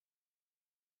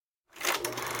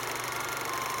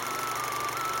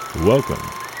Welcome.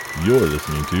 You're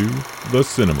listening to The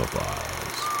Cinema Files.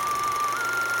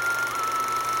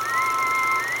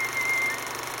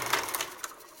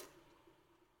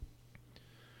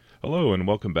 Hello and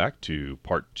welcome back to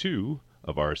part 2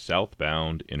 of our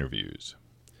Southbound interviews.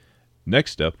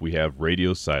 Next up we have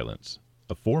Radio Silence,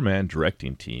 a 4-man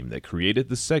directing team that created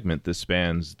the segment that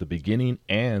spans the beginning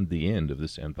and the end of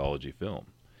this anthology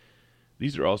film.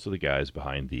 These are also the guys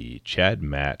behind the Chad,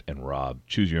 Matt, and Rob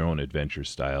Choose Your Own Adventure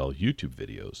style YouTube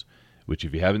videos, which if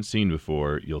you haven't seen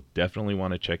before, you'll definitely want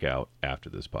to check out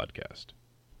after this podcast.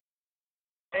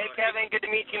 Hey, Kevin, good to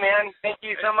meet you, man. Thank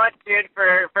you so much, dude,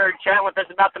 for chatting with us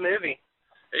about the movie.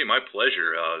 Hey, my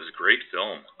pleasure. It was a great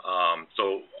film.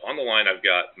 So on the line, I've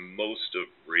got most of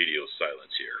Radio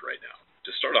Silence here right now.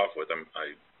 To start off with, I'm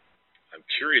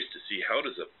curious to see, how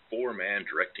does a 4-man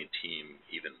directing team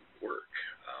even work?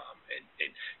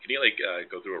 And can you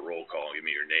go through a roll call, give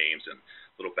me your names and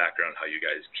a little background how you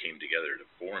guys came together to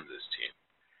form this team?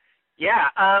 Yeah.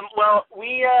 Well,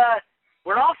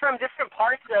 we're all from different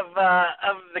parts of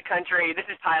the country. This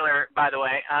is Tyler, by the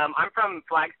way. I'm from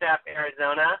Flagstaff,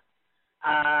 Arizona,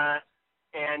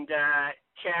 and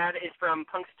Chad is from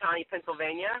Punxsutawney,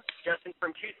 Pennsylvania. Justin's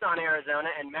from Tucson,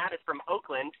 Arizona, and Matt is from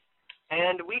Oakland.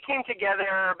 And we came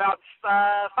together about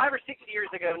 5 or 6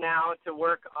 years ago now to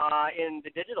work in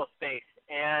the digital space,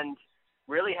 and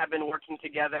really have been working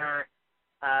together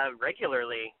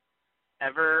regularly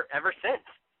ever since.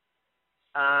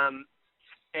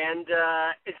 And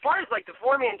as far as like the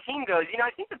 4-man team goes,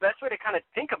 I think the best way to kind of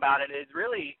think about it is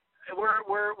really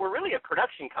we're really a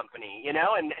production company,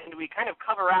 and we kind of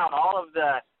cover out all of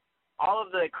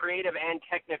the creative and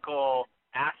technical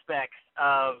aspects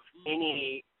of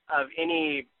any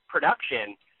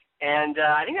production, and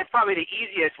I think that's probably the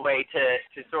easiest way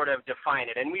to sort of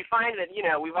define it. And we find that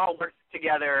we've all worked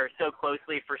together so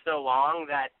closely for so long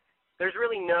that there's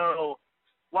really no,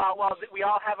 while we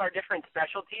all have our different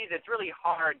specialties, it's really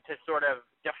hard to sort of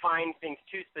define things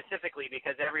too specifically,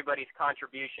 because everybody's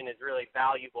contribution is really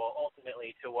valuable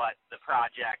ultimately to what the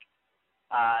project,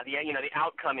 the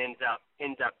outcome ends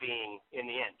up being in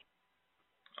the end.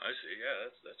 I see.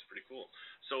 Yeah, that's pretty cool.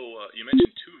 So you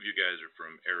mentioned 2 of you guys are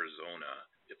from Arizona.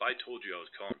 If I told you I was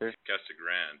calling from Casa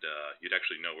Grande, you'd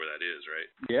actually know where that is, right?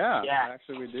 Yeah.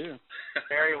 Actually we do.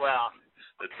 Very well.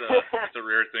 That's a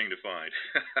rare thing to find.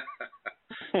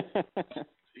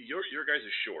 Your guys'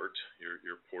 short,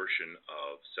 your portion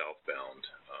of Southbound,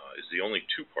 is the only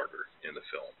 2-parter in the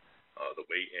film.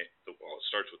 It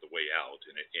starts with the way out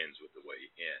and it ends with the way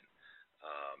in.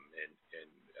 And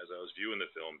as I was viewing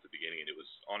the film at the beginning, it was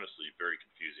honestly very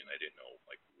confusing. I didn't know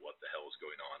what the hell was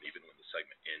going on, even when the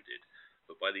segment ended.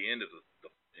 But by the end of the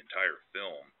entire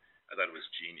film, I thought it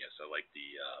was genius. I liked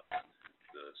the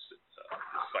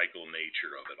cycle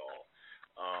nature of it all.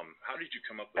 How did you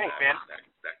come up with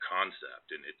that concept?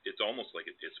 And it's almost like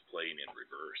it's playing in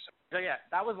reverse. So yeah,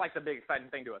 that was like the big exciting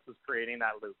thing to us, was creating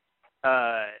that loop,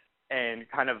 and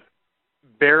kind of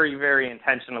very, very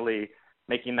intentionally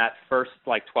making that first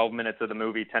 12 minutes of the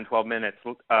movie, 10-12 minutes,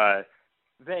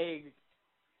 vague,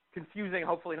 confusing,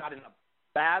 hopefully not in a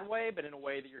bad way, but in a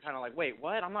way that you're kind of like, wait,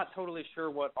 what? I'm not totally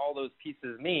sure what all those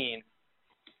pieces mean,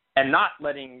 and not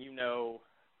letting you know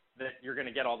that you're going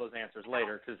to get all those answers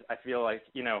later, because I feel like,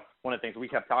 one of the things we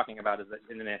kept talking about is that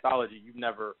in an anthology, you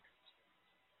never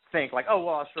think oh,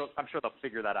 well, I'm sure they'll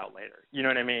figure that out later. You know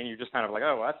what I mean? You're just kind of like,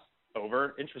 oh, that's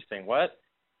over. Interesting. What?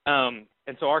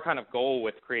 And so our kind of goal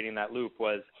with creating that loop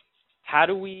was, how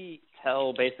do we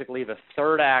tell basically the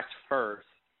 3rd act first,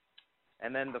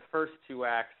 and then the first 2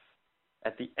 acts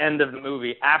at the end of the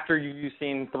movie after you've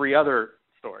seen 3 other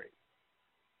stories,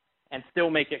 and still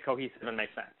make it cohesive and make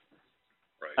sense.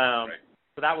 Right.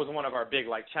 So that was one of our big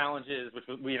challenges, which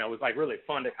was was really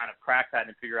fun to kind of crack that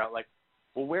and figure out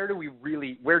well, where do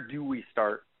we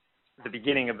start the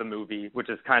beginning of the movie, which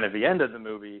is kind of the end of the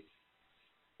movie,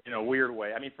 in a weird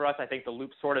way. I mean, for us, I think the loop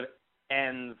sort of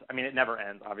ends. I mean, it never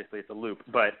ends. Obviously, it's a loop.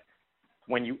 But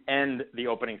when you end the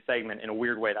opening segment in a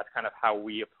weird way, that's kind of how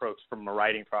we approach from a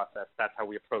writing process. That's how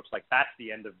we approach, that's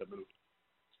the end of the movie.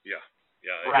 Yeah.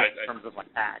 Right, in terms of,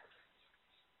 acts.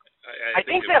 I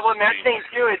think that what Matt's saying,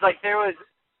 too, is,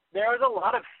 there was a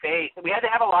lot of faith. We had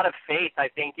to have a lot of faith, I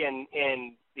think, in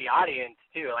the audience,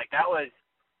 too. That was,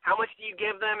 how much do you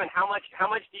give them, and how much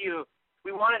do you,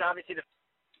 we wanted, obviously, to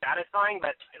satisfying,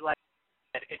 but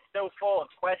it's so full of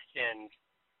questions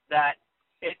that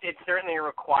it certainly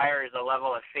requires a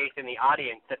level of faith in the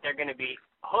audience that they're going to be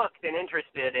hooked and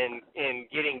interested in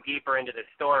getting deeper into the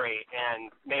story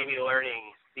and maybe learning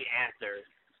the answers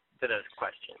to those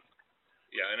questions.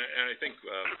 Yeah, and I think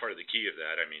part of the key of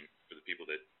that, I mean, for the people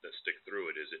that stick through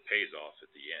it is it pays off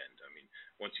at the end. I mean,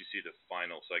 once you see the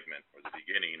final segment or the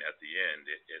beginning at the end,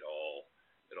 it all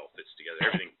fits together.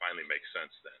 Everything finally makes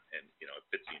sense then, and you know, it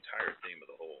fits the entire theme of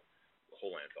the whole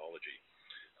anthology.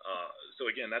 So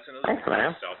again, that's another thing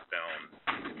that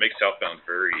makes Southbound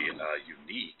very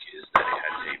unique, is that it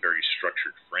has a very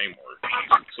structured framework.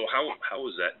 So how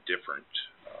is that different?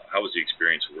 How was the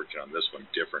experience of working on this one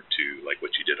different to like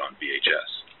what you did on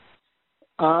VHS?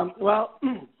 Well,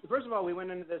 first of all, we went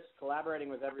into this collaborating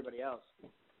with everybody else.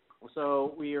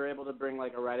 So we were able to bring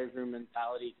like a writer's room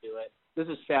mentality to it. This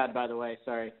is Chad, by the way.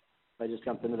 Sorry if I just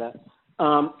jumped into that.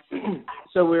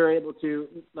 So we were able to,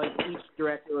 like, each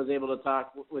director was able to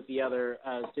talk with the other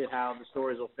as to how the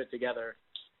stories will fit together.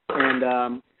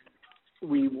 And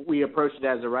we approached it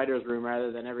as a writer's room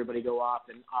rather than everybody go off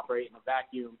and operate in a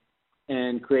vacuum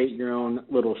and create your own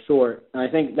little short. And I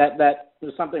think that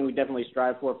was something we definitely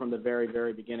strive for from the very,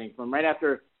 very beginning. From right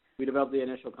after we developed the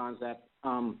initial concept,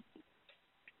 from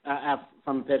a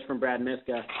pitch from Brad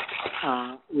Miska,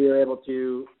 we were able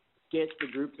to get the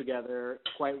group together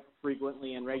quite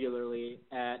frequently and regularly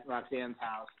at Roxanne's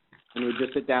house. And we'd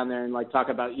just sit down there and like talk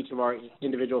about each of our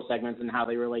individual segments and how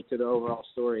they relate to the overall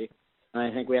story. And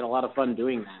I think we had a lot of fun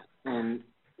doing that. And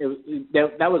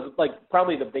that was like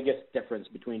probably the biggest difference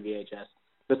between VHS,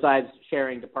 besides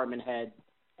sharing department head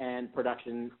and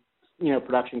production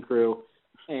crew,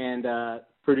 and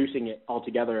producing it all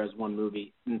together as one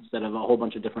movie instead of a whole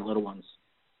bunch of different little ones.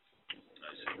 I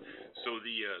see. So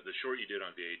the short you did on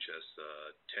VHS,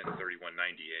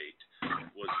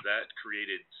 10/31/98, was that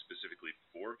created specifically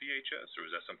for VHS, or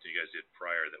was that something you guys did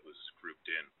prior that was grouped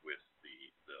in with the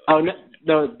Oh,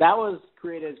 no, that was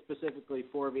created specifically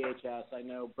for VHS. I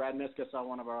know Brad Miska saw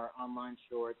one of our online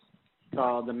shorts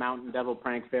called The Mountain Devil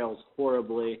Prank Fails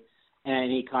Horribly,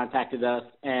 and he contacted us,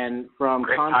 and from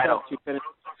Great concept title. to finish...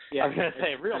 Yeah, I was going to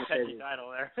say, real catchy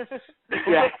title there.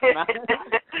 Yeah.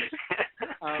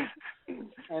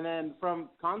 And then from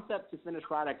concept to finished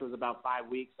product was about 5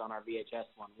 weeks on our VHS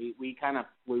one. We kind of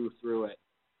flew through it.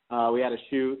 We had to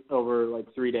shoot over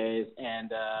like 3 days,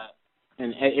 and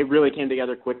it really came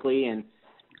together quickly. And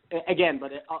again,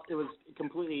 but it was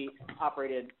completely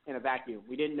operated in a vacuum.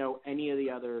 We didn't know any of the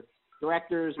other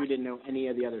directors. We didn't know any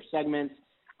of the other segments.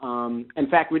 In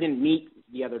fact, we didn't meet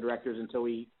the other directors until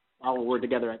we all were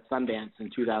together at Sundance in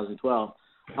 2012.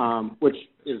 Which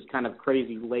is kind of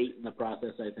crazy late in the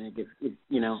process, I think, to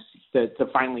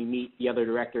finally meet the other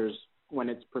directors when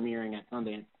it's premiering at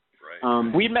Sundance.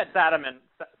 Right. We met Simon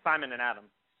and Adam.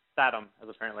 Saddam, as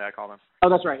apparently I call them. Oh,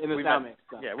 that's right, in the sound mix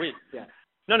stuff. Yeah.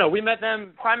 No, we met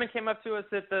them. Simon came up to us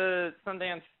at the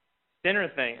Sundance dinner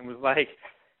thing and was like,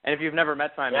 and if you've never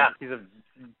met Simon, he's a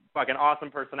fucking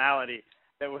awesome personality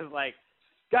that was like,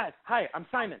 guys, hi, I'm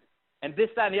Simon. And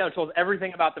this, that, and the other told us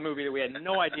everything about the movie that we had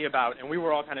no idea about, and we were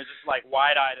all kind of just like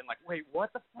wide-eyed and like, wait, what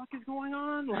the fuck is going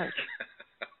on? Like,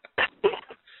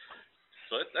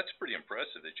 so that's pretty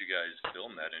impressive that you guys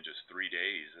filmed that in just 3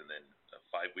 days and then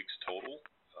 5 weeks total,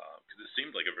 because it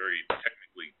seemed like a very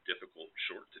technically difficult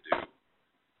short to do.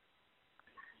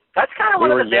 That's kind of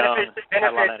one of the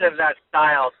benefits of that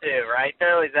style too, right?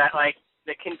 Though, is that like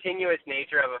the continuous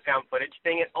nature of a found footage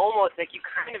thing, it almost like you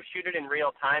kind of shoot it in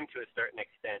real time to a certain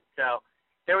extent. So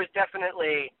there was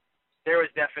definitely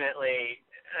that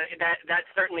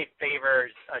certainly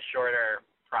favors a shorter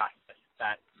process,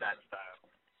 that style.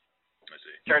 I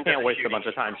see. You can't waste a bunch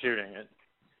of time shooting it.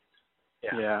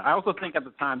 Yeah. I also think at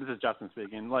the time, this is Justin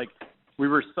speaking, like we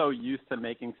were so used to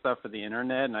making stuff for the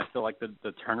internet, and I feel like the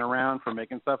turnaround for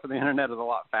making stuff for the internet is a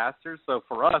lot faster. So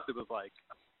for us, it was like,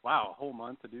 wow, a whole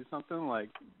month to do something like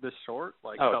this short?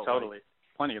 Like, oh, totally. Like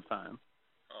plenty of time.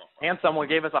 Oh, and someone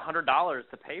gave us $100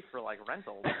 to pay for like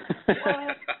rentals. Hey,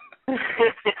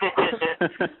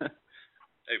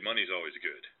 money's always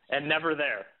good. And never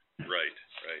there. Right.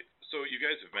 So you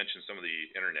guys have mentioned some of the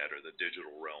internet or the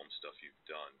digital realm stuff you've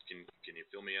done. Can you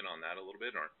fill me in on that a little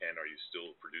bit, and are you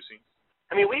still producing?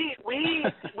 I mean, we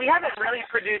haven't really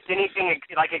produced anything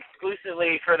like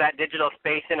exclusively for that digital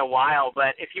space in a while.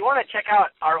 But if you want to check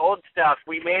out our old stuff,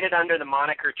 we made it under the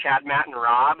moniker Chad, Matt, and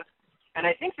Rob. And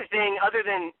I think the thing, other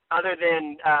than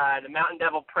the Mountain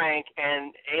Devil prank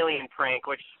and Alien prank,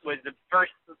 which was the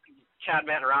first Chad,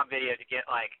 Matt, and Rob video to get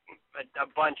like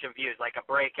a bunch of views, like a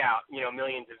breakout,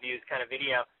 millions of views kind of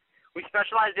video, we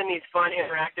specialized in these fun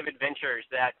interactive adventures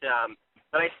that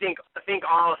I think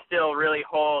all still really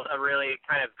hold a really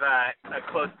kind of a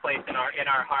close place in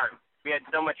our heart. We had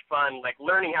so much fun, like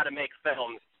learning how to make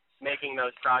films, making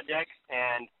those projects,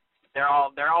 and they're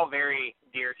all very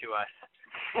dear to us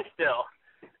still.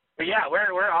 But yeah,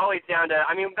 we're always down to.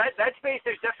 I mean, that space.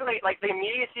 There's definitely like the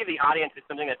immediacy of the audience is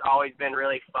something that's always been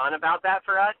really fun about that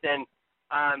for us. And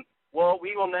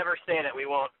we will never say that we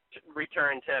won't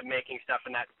return to making stuff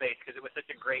in that space because it was such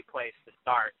a great place to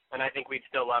start. And I think we'd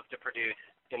still love to produce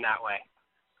in that way.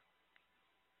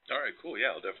 All right, cool.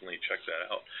 Yeah, I'll definitely check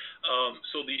that out.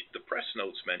 So the press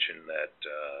notes mentioned that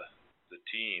the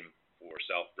team for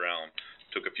Southbound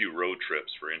took a few road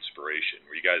trips for inspiration.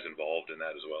 Were you guys involved in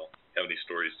that as well? Have any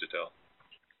stories to tell?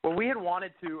 Well, we had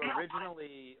wanted to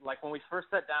originally, like when we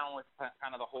first sat down with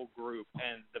kind of the whole group,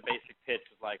 and the basic pitch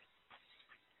was like,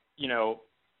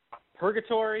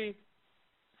 purgatory,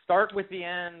 start with the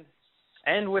end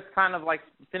with kind of like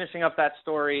finishing up that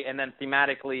story, and then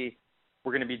thematically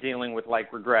we're going to be dealing with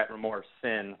like regret, remorse,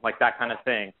 sin, like that kind of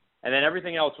thing. And then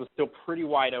everything else was still pretty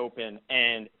wide open,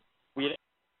 and we had,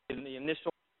 in the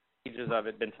initial stages of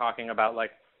it, been talking about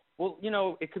like, well,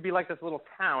 it could be like this little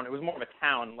town. It was more of a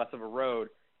town, less of a road.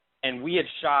 And we had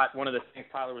shot one of the things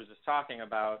Tyler was just talking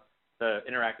about, the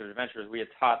interactive adventures. We had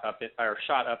shot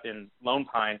up in Lone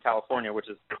Pine, California, which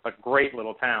is a great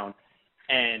little town,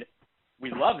 and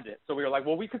we loved it. So we were like,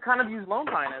 well, we could kind of use Lone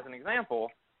Pine as an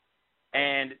example,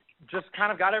 and just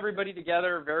kind of got everybody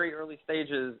together very early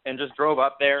stages and just drove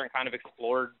up there and kind of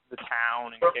explored the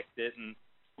town and kicked it,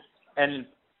 and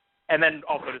then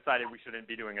also decided we shouldn't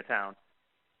be doing a town.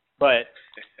 But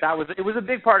it was a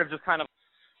big part of just kind of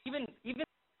even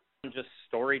just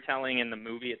storytelling in the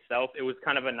movie itself. It was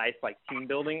kind of a nice like team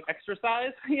building exercise,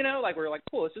 like we were like,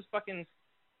 cool, let's just fucking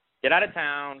get out of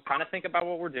town, kind of think about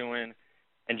what we're doing,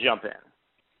 and jump in.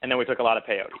 And then we took a lot of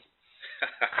peyote.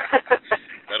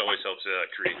 That always helps a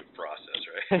creative process,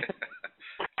 right?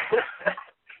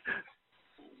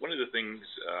 One of the things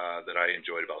that I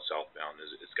enjoyed about Southbound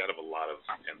is it's got a lot of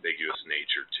ambiguous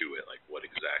nature to it. Like, what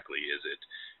exactly is it?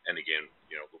 And again,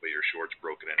 the way your short's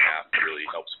broken in half really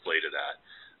helps play to that.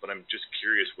 But I'm just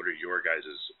curious, what are your guys'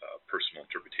 personal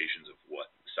interpretations of what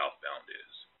Southbound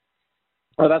is?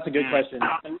 Oh, that's a good question.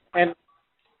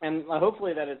 And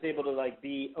hopefully that it's able to like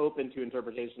be open to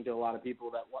interpretation to a lot of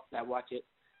people that watch it.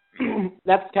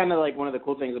 That's kind of like one of the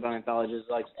cool things about anthologies.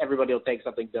 Like everybody will take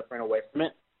something different away from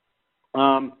it.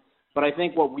 But I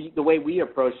think the way we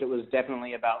approached it was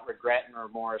definitely about regret and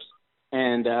remorse,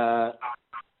 and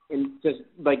just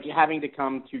like having to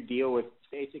come to deal with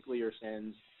basically your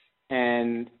sins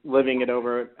and living it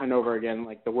over and over again,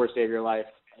 like the worst day of your life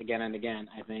again and again.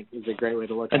 I think is a great way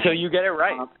to look at it. Until you get it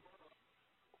right.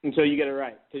 Until you get it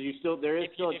right, because there is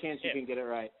still a chance you can get it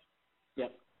right.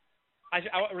 Yep. I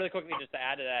really quickly just to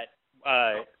add to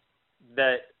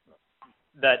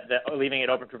that leaving it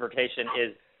open to interpretation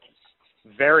is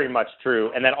very much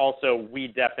true, and then also we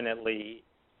definitely,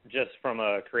 just from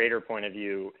a creator point of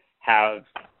view,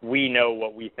 we know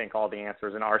what we think all the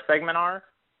answers in our segment are,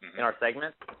 in our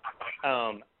segment,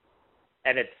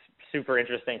 and it's super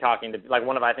interesting talking to, like,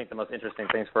 one of, I think, the most interesting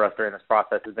things for us during this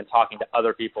process has been talking to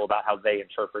other people about how they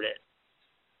interpret it.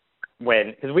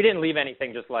 Because we didn't leave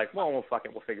anything just like, well, fuck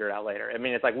it, we'll figure it out later. I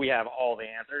mean, it's like we have all the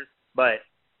answers, but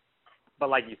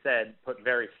like you said, put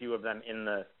very few of them in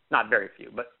the, not very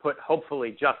few, but put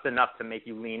hopefully just enough to make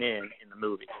you lean in the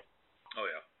movie. Oh,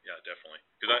 yeah. Yeah, definitely.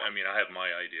 Because, I have my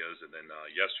ideas, and then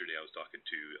yesterday I was talking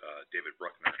to David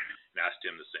Bruckner and asked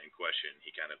him the same question.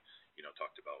 He kind of,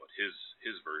 talked about what his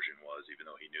version was, even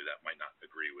though he knew that might not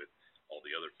agree with all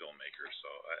the other filmmakers. So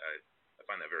I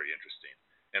find that very interesting.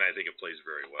 And I think it plays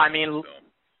very well in the film.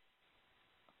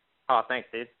 Oh,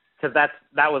 thanks, dude. Because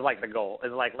that was like the goal.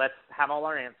 Is like, let's have all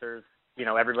our answers,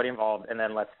 everybody involved, and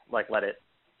then let's let it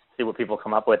see what people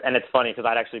come up with. And it's funny because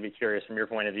I'd actually be curious from your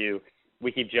point of view.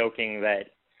 We keep joking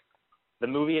that the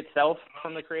movie itself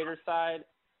from the creator's side,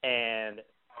 and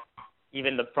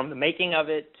even from the making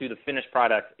of it to the finished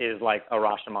product, is like a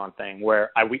Rashomon thing, where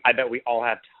I bet we all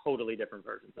have totally different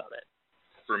versions of it.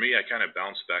 For me, I kind of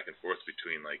bounced back and forth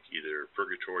between like either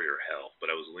purgatory or hell,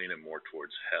 but I was leaning more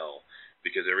towards hell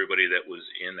because everybody that was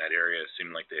in that area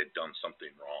seemed like they had done something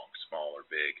wrong, small or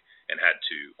big, and had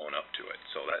to own up to it.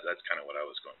 So that's kind of what I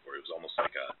was going for. It was almost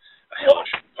like a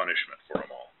hellish punishment for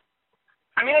them all.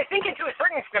 I mean, I think to a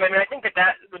certain extent, I think that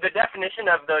the definition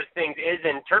of those things is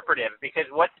interpretive, because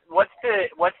what's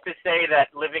to say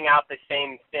that living out the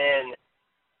same sin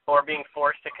or being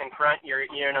forced to confront your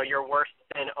worst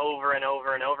sin over and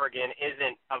over and over again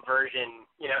isn't a version,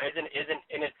 isn't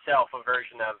in itself a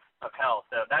version of hell.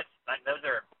 So those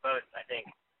are both, I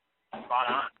think, spot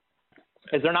on.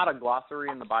 Is there not a glossary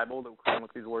in the Bible that can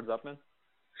look these words up in?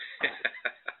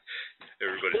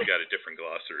 Everybody's got a different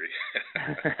glossary.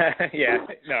 Yeah,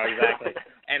 no, exactly.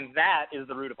 And that is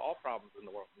the root of all problems in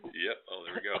the world. Yep. Oh,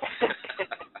 there we go.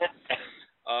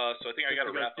 So I think I got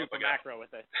to wrap up. Super macro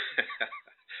with it.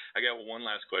 I got one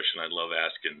last question I'd love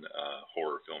asking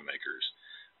horror filmmakers.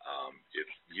 If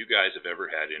you guys have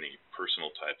ever had any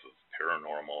personal type of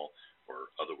paranormal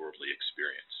or otherworldly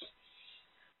experience.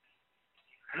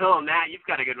 Oh, Matt, you've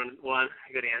got a good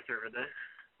a good answer for this.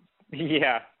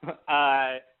 Yeah.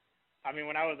 I mean,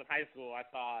 when I was in high school, I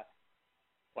saw,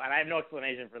 well, and I have no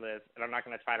explanation for this, and I'm not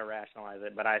going to try to rationalize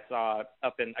it, but I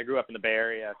grew up in the Bay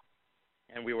Area,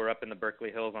 and we were up in the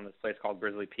Berkeley Hills on this place called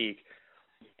Grizzly Peak,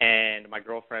 and my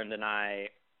girlfriend and I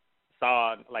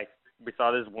we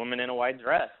saw this woman in a white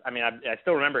dress. I mean, I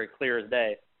still remember it clear as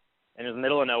day, and it was in the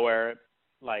middle of nowhere,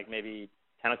 like maybe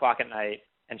 10 o'clock at night,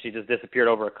 and she just disappeared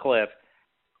over a cliff.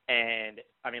 And,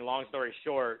 I mean, long story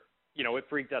short, you know, it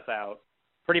freaked us out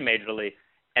pretty majorly,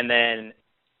 and then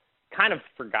kind of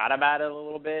forgot about it a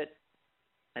little bit,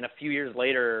 and a few years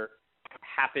later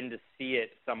happened to see it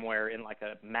somewhere in like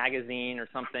a magazine or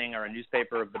something, or a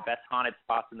newspaper of the best haunted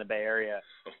spots in the Bay Area,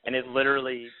 and it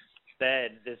literally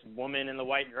said this woman in the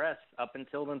white dress up in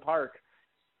Tilden Park.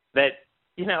 That,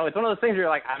 you know, it's one of those things where you're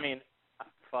like, I mean,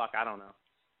 fuck, I don't know.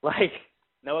 Like,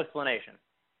 no explanation.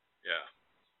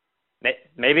 Yeah.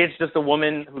 Maybe it's just a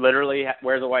woman who literally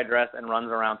wears a white dress and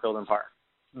runs around Tilden Park.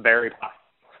 Very possible.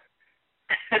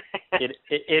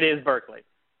 It is Berkeley.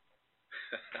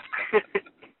 Yeah,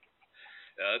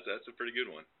 that's a pretty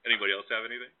good one. Anybody else have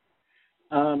anything?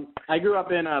 I grew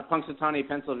up in Punxsutawney,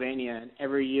 Pennsylvania, and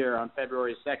every year on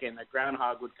February 2nd, a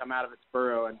groundhog would come out of its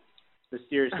burrow and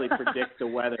mysteriously predict the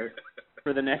weather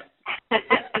for the next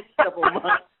couple of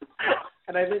months.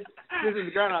 And I think this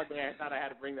is Groundhog Day. I thought I had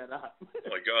to bring that up.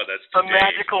 Oh my God, that's today. A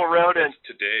magical rodent. That's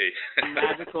today.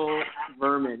 Magical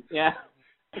vermin. Yeah.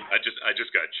 I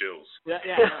just got chills. Yeah.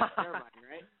 It's terrifying,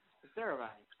 right? It's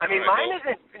terrifying. I mean, mine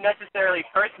isn't necessarily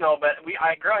personal, but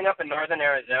growing up in northern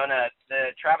Arizona,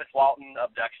 the Travis Walton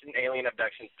alien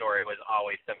abduction story was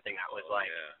always something that was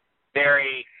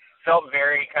felt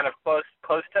very kind of close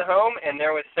to home, and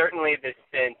there was certainly this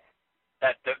sense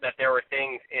that there were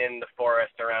things in the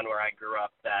forest around where I grew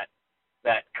up that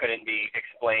couldn't be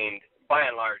explained by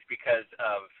and large because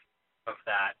of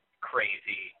that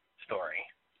crazy story.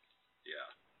 Yeah.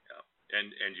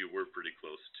 And you were pretty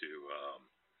close to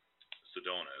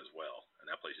Sedona as well, and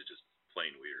that place is just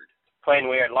plain weird.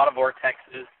 Plain weird. A lot of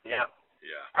vortexes. Yeah.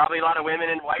 Yeah. Probably a lot of women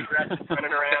in white dresses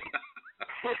running around.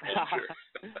 Oh, sure.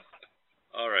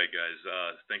 All right, guys.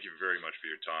 Thank you very much for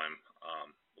your time.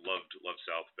 Loved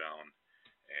Southbound,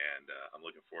 and I'm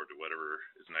looking forward to whatever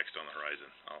is next on the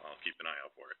horizon. I'll keep an eye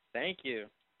out for it. Thank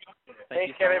you.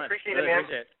 Thanks, you Kevin. so much. Appreciate really it, man.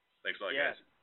 Appreciate it. Thanks a lot, guys.